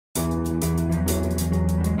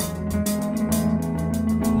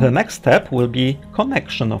The next step will be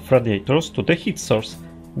connection of radiators to the heat source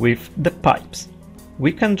with the pipes.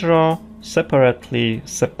 We can draw separately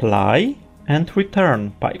supply and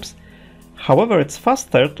return pipes. However, it's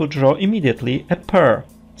faster to draw immediately a pair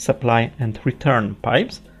supply and return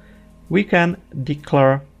pipes. We can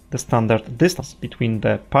declare the standard distance between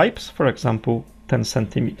the pipes, for example, 10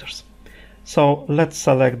 centimeters. So let's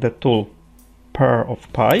select the tool pair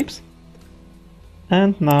of pipes.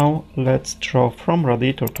 And now let's draw from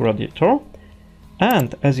radiator to radiator.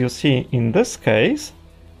 And as you see in this case,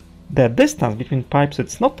 the distance between pipes,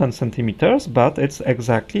 it's not 10 centimeters, but it's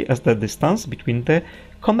exactly as the distance between the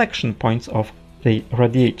connection points of the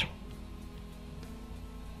radiator.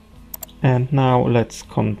 And now let's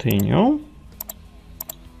continue.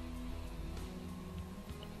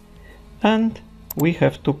 And we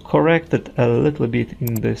have to correct it a little bit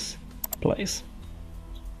in this place.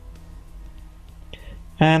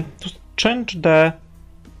 And to change the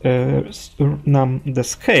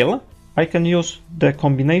scale, I can use the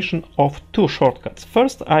combination of two shortcuts.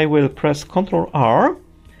 First, I will press Ctrl R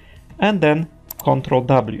and then Ctrl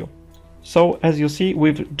W. So as you see,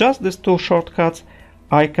 with just these two shortcuts,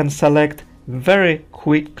 I can select very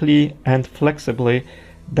quickly and flexibly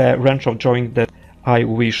the range of drawing that I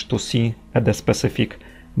wish to see at the specific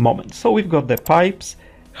moment. So we've got the pipes.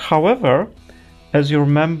 However, as you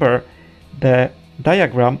remember, the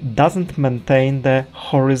diagram doesn't maintain the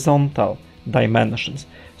horizontal dimensions.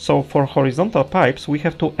 So for horizontal pipes, we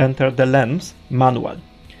have to enter the lengths manually.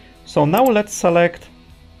 So now let's select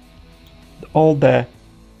all the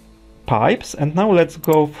pipes, and now let's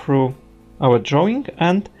go through our drawing,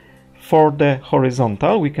 and for the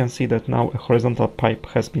horizontal, we can see that now a horizontal pipe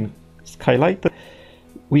has been highlighted.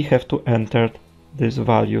 We have to enter these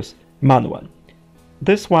values manually.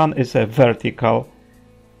 This one is a vertical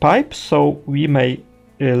pipe, so we may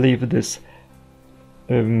leave this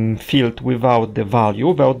field without the value,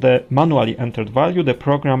 without the manually entered value. The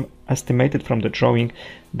program estimated from the drawing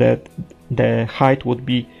that the height would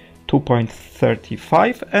be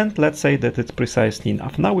 2.35, and let's say that it's precisely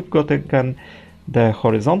enough. Now we've got again the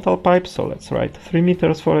horizontal pipe, so let's write 3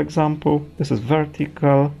 meters, for example. This is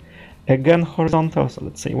vertical, again horizontal, so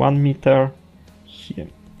let's say 1 meter, here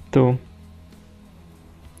 2,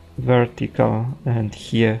 vertical, and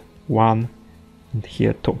here 1, and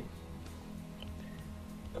here 2.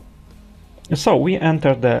 So we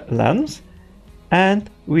enter the lengths, and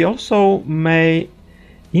we also may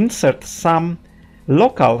insert some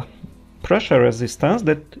local pressure resistance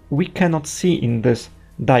that we cannot see in this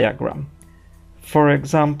diagram. For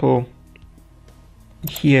example,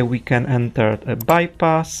 here we can enter a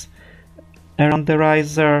bypass around the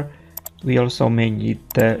riser. We also may need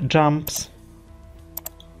the jumps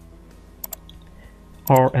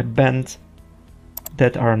or a bend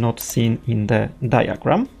that are not seen in the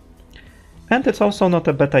diagram. And it's also not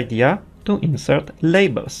a bad idea to insert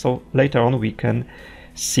labels, so later on we can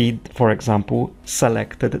see, for example,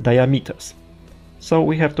 selected diameters. So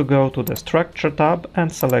we have to go to the Structure tab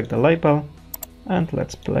and select the label, and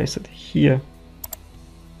let's place it here,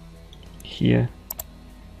 here,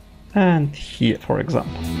 and here, for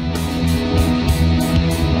example.